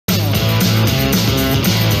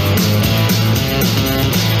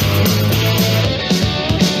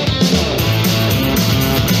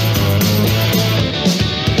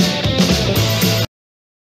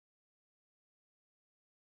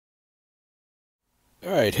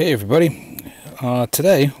Alright, hey everybody.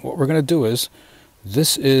 Today what we're going to do is,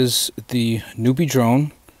 this is the newbie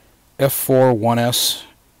drone F4 1S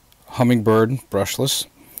Hummingbird Brushless,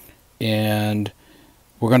 and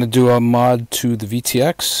we're going to do a mod to the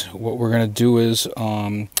VTX. What we're going to do is,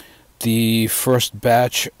 the first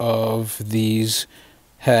batch of these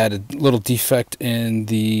had a little defect in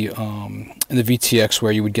the VTX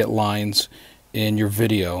where you would get lines in your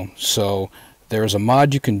video. So there's a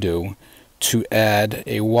mod you can do to add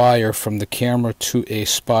a wire from the camera to a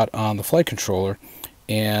spot on the flight controller,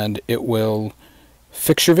 and it will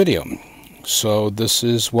fix your video. So this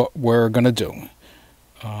is what we're going to do.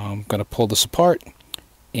 I'm going to pull this apart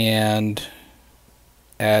and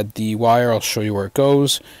add the wire. I'll show you where it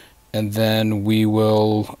goes, and then we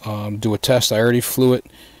will do a test. I already flew it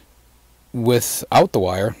without the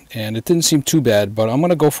wire and it didn't seem too bad, but I'm going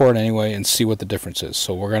to go for it anyway and see what the difference is.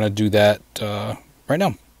 So we're going to do that right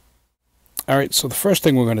now. Alright, so the first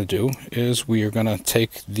thing we're going to do is we are going to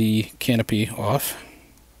take the canopy off.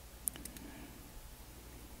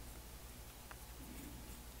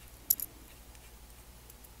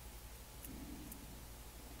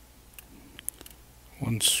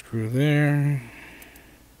 One screw there.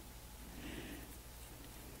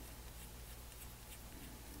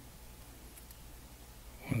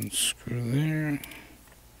 One screw there.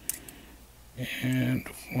 And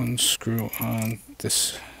one screw on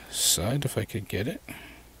this side, if I could get it.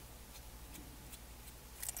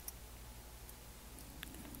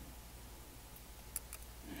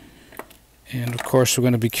 And of course we're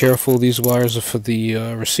going to be careful. These wires are for the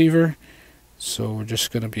receiver, so we're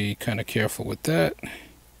just going to be kind of careful with that.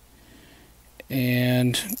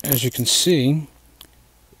 And as you can see,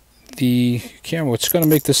 the camera, it's going to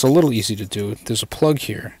make this a little easy to do. There's a plug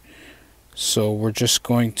here, so we're just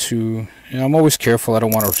going to, I'm always careful. I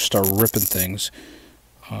don't want to start ripping things,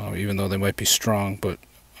 even though they might be strong, but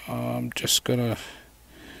I'm just gonna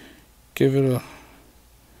give it a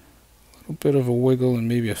little bit of a wiggle and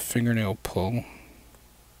maybe a fingernail pull,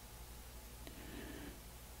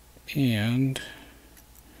 and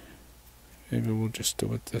maybe we'll just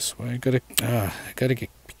do it this way. I gotta be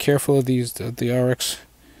careful of these, the RX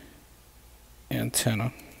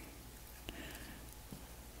antenna.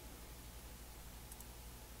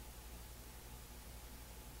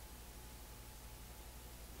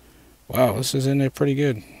 Wow, this is in there pretty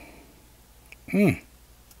good. There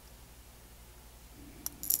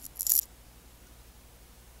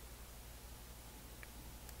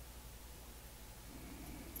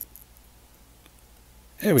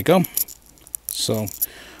we go. So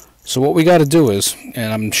what we got to do is,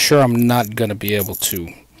 and I'm sure I'm not going to be able to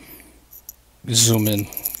zoom in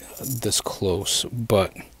this close,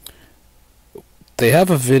 but they have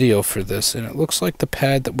a video for this, and it looks like the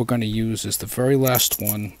pad that we're going to use is the very last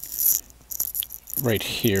one right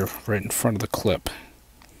here, right in front of the clip.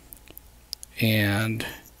 And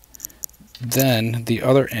then the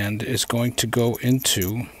other end is going to go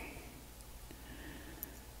into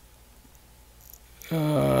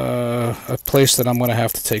a place that I'm going to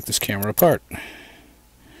have to take this camera apart,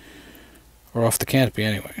 or off the canopy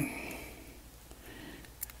anyway.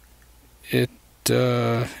 It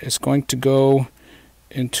is going to go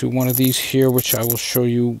into one of these here, which I will show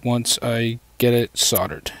you once I get it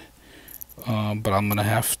soldered. But I'm going to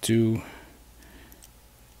have to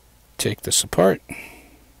take this apart.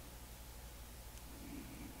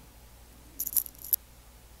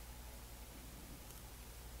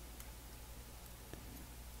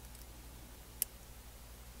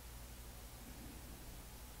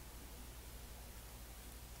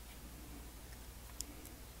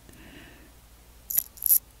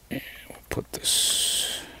 And we'll put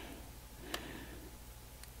this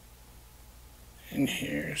in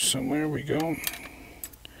here somewhere. We go.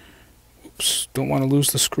 Oops, don't want to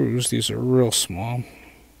lose the screws. These are real small.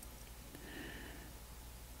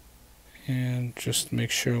 And just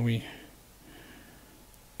make sure we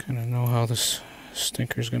kind of know how this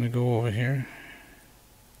stinker is going to go over here.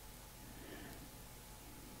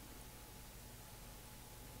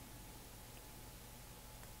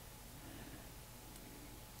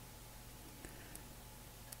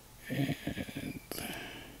 And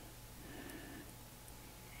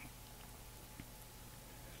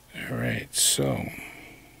alright, so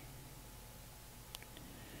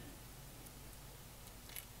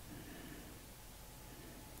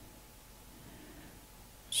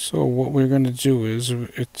what we're going to do is,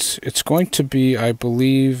 it's going to be, I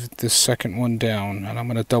believe, the second one down, and I'm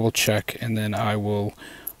going to double check, and then I will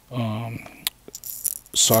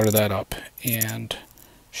solder that up and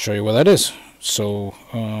show you where that is. So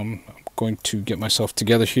I'm going to get myself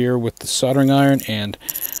together here with the soldering iron, and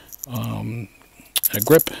and a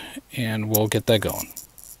grip, and we'll get that going.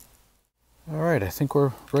 Alright, I think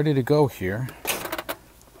we're ready to go here.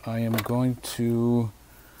 I am going to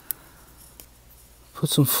put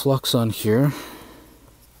some flux on here.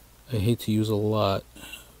 I hate to use a lot.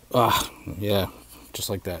 Yeah, just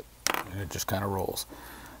like that. And it just kind of rolls.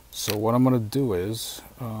 So what I'm going to do is,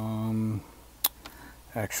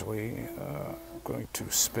 actually, I'm going to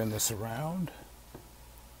spin this around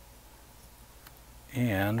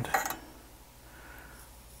and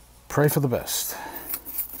pray for the best.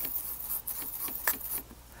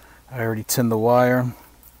 I already tinned the wire.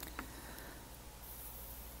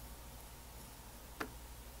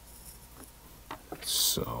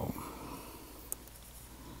 So,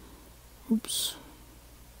 oops.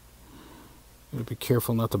 Gotta be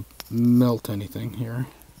careful not to melt anything here.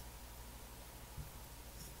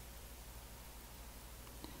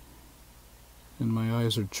 And my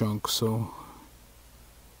eyes are junk, so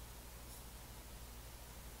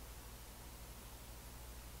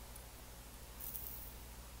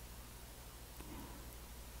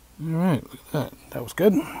alright, look at that. That was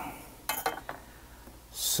good.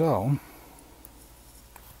 So,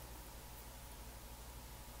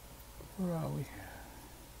 where are we?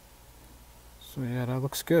 So yeah, that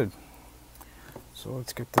looks good. So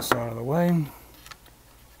let's get this out of the way.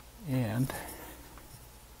 And,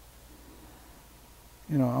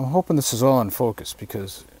 you know, I'm hoping this is all in focus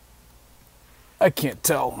because I can't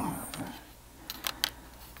tell.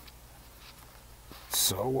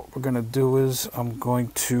 So what we're going to do is I'm going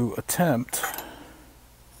to attempt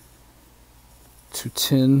to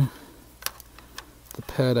tin the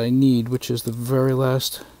pad I need, which is the very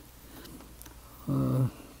last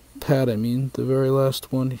pad, the very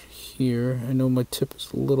last one here. I know my tip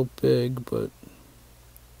is a little big, but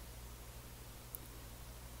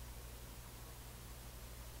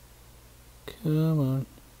come on.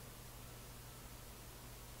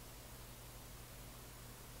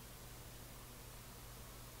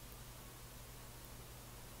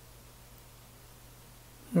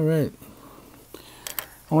 Alright.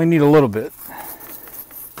 Only need a little bit.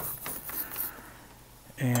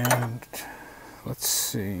 And let's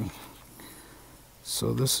see.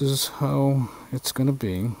 So this is how it's going to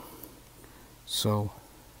be. So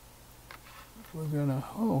we're going to,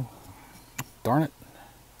 oh, darn it.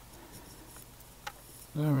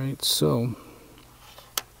 Alright, so I'm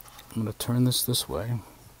going to turn this way.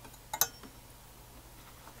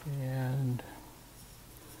 And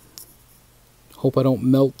hope I don't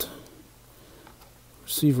melt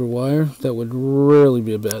receiver wire. That would really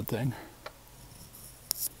be a bad thing.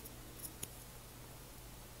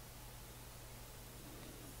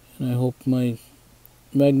 And I hope my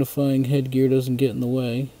magnifying headgear doesn't get in the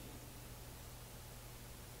way.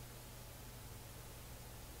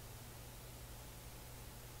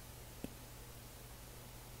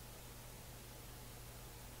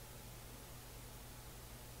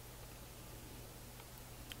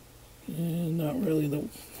 And not really the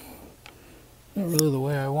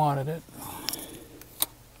way I wanted it.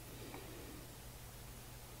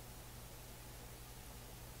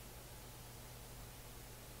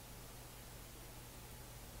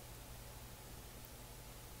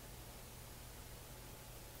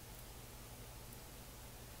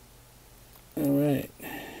 Alright,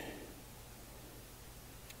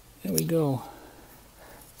 there we go.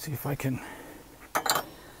 Let's see if I can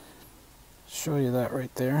show you that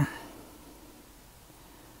right there.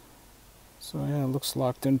 So yeah, it looks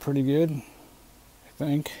locked in pretty good, I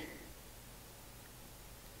think.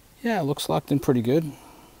 Yeah, it looks locked in pretty good.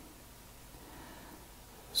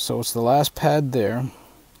 So it's the last pad there,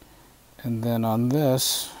 and then on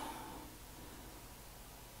this,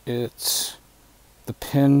 it's the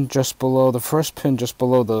pin just below, the first pin just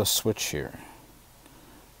below the switch here.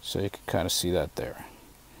 So you can kind of see that there.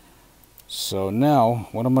 So now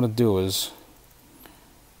what I'm going to do is,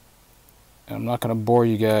 and I'm not going to bore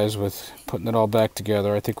you guys with putting it all back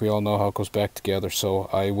together. I think we all know how it goes back together, so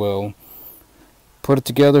I will put it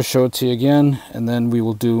together, show it to you again, and then we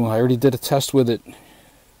will do, I already did a test with it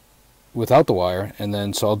without the wire, and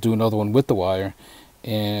then so I'll do another one with the wire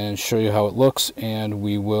and show you how it looks, and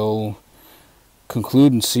we will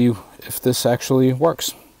conclude and see if this actually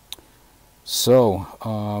works. So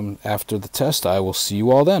after the test, I will see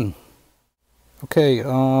you all then. Okay,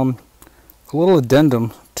 a little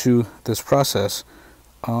addendum to this process.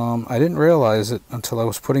 I didn't realize it until I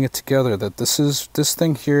was putting it together that this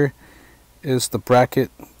thing here is the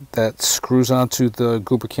bracket that screws onto the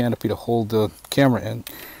goober canopy to hold the camera in,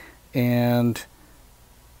 and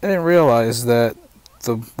I didn't realize that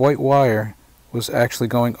the white wire was actually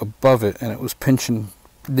going above it, and it was pinching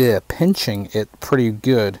it pretty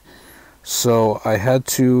good. So I had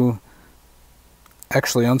to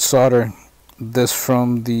actually unsolder this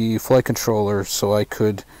from the flight controller so I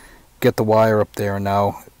could get the wire up there, and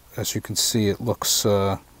now as you can see it looks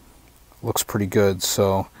pretty good.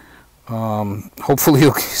 So hopefully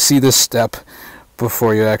you'll see this step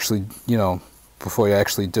before you actually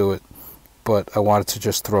do it, but I wanted to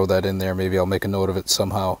just throw that in there. Maybe I'll make a note of it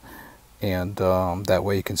somehow, and that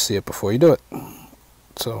way you can see it before you do it.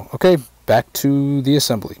 So okay, back to the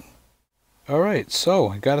assembly. Alright, so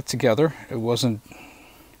I got it together. It wasn't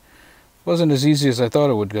as easy as I thought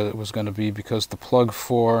it was going to be, because the plug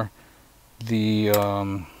for the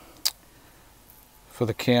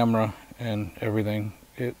camera and everything,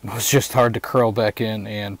 it was just hard to curl back in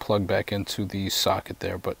and plug back into the socket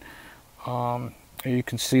there. But you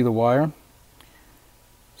can see the wire,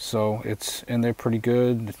 so it's in there pretty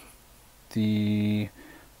good. The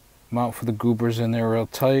mount for the goobers in there real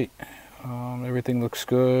tight. Everything looks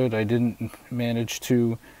good. I didn't manage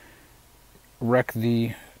to wreck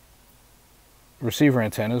the receiver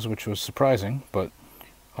antennas, which was surprising, but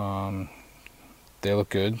they look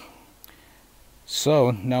good.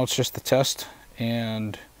 So now it's just the test,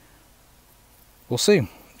 and we'll see.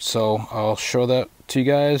 So I'll show that to you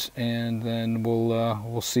guys, and then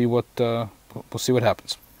we'll see what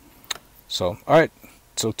happens. So all right.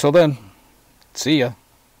 So till then, see ya.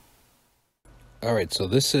 All right. So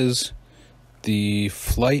this is the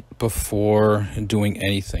flight before doing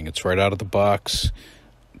anything. It's right out of the box.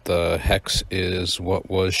 The hex is what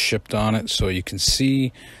was shipped on it, so you can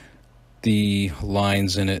see the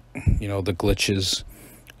lines in it, the glitches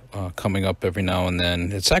coming up every now and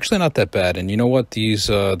then. It's actually not that bad. And you know what, these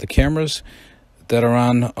the cameras that are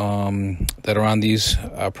on these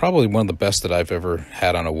are probably one of the best that I've ever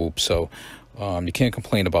had on a Whoop, so you can't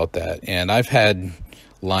complain about that. And I've had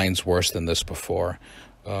lines worse than this before.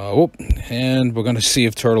 And we're going to see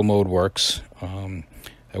if turtle mode works. I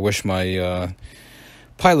wish my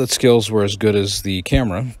pilot skills were as good as the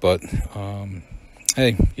camera, but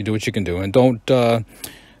hey, you do what you can do, and don't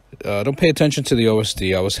pay attention to the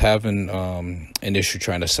OSD. I was having an issue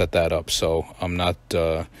trying to set that up, so I'm not.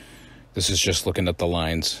 This is just looking at the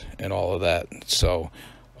lines and all of that. So,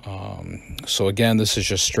 so again, this is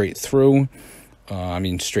just straight through.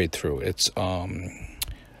 Straight through. It's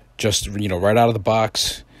just right out of the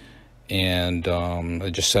box, and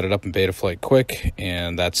I just set it up in Betaflight quick,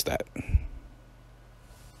 and that's that.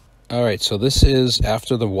 All right, so this is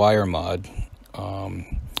after the wire mod,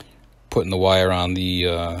 putting the wire on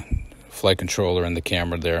the flight controller and the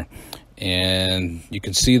camera there, and you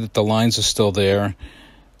can see that the lines are still there,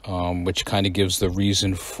 which kind of gives the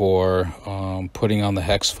reason for putting on the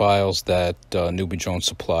hex files that Newbie Drone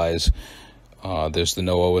supplies. There's the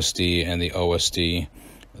no OSD and the OSD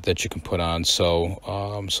that you can put on.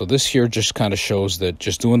 So so this here just kind of shows that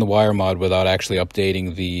just doing the wire mod without actually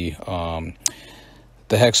updating the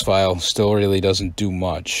hex file still really doesn't do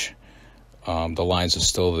much. The lines are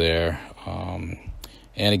still there,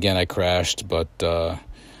 and again I crashed, but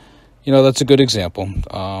that's a good example.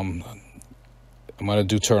 I'm going to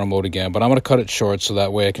do turtle mode again, but I'm going to cut it short so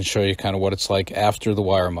that way I can show you kind of what it's like after the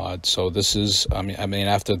wire mod. So this is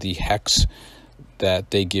after the hex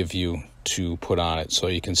that they give you to put on it, so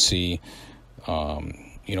you can see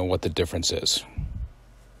what the difference is.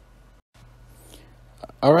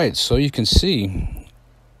 All right, so you can see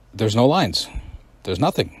there's no lines. There's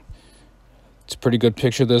nothing. It's a pretty good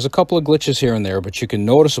picture. There's a couple of glitches here and there, but you can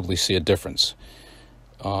noticeably see a difference.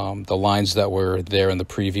 The lines that were there in the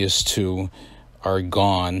previous two are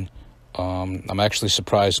gone. I'm actually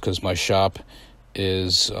surprised because my shop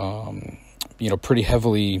is, pretty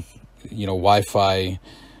heavily, Wi-Fi,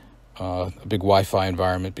 a big Wi-Fi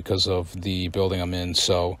environment because of the building I'm in.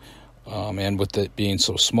 So, and with it being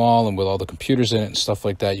so small and with all the computers in it and stuff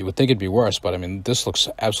like that, you would think it'd be worse, but this looks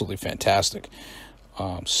absolutely fantastic.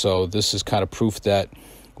 So this is kind of proof that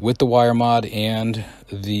with the wire mod and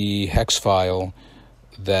the hex file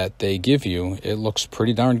that they give you, it looks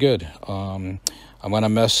pretty darn good. I'm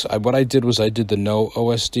gonna what I did was I did the no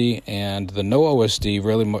OSD, and the no OSD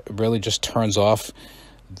really just turns off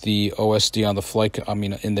the OSD on the flight,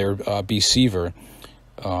 in their BeeSign,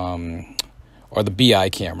 or the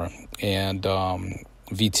BeeEye camera, and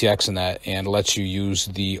VTX and that, and lets you use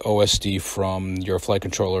the OSD from your flight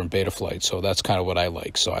controller in Betaflight. So that's kind of what I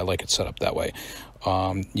like. So I like it set up that way.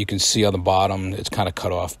 You can see on the bottom it's kind of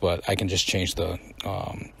cut off, but I can just change that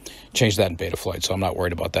in Betaflight, so I'm not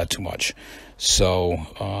worried about that too much. So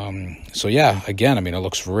so yeah, again, it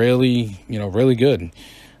looks really, really good.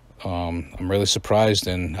 I'm really surprised,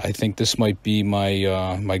 and I think this might be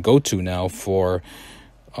my my go-to now for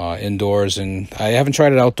indoors, and I haven't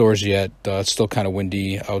tried it outdoors yet. It's still kind of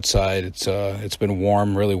windy outside. It's been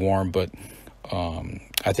warm, really warm, but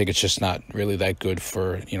I think it's just not really that good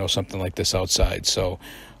for, you know, something like this outside. So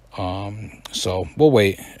so we'll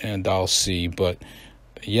wait and I'll see. But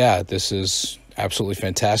yeah, this is absolutely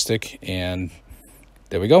fantastic, and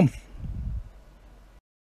there we go.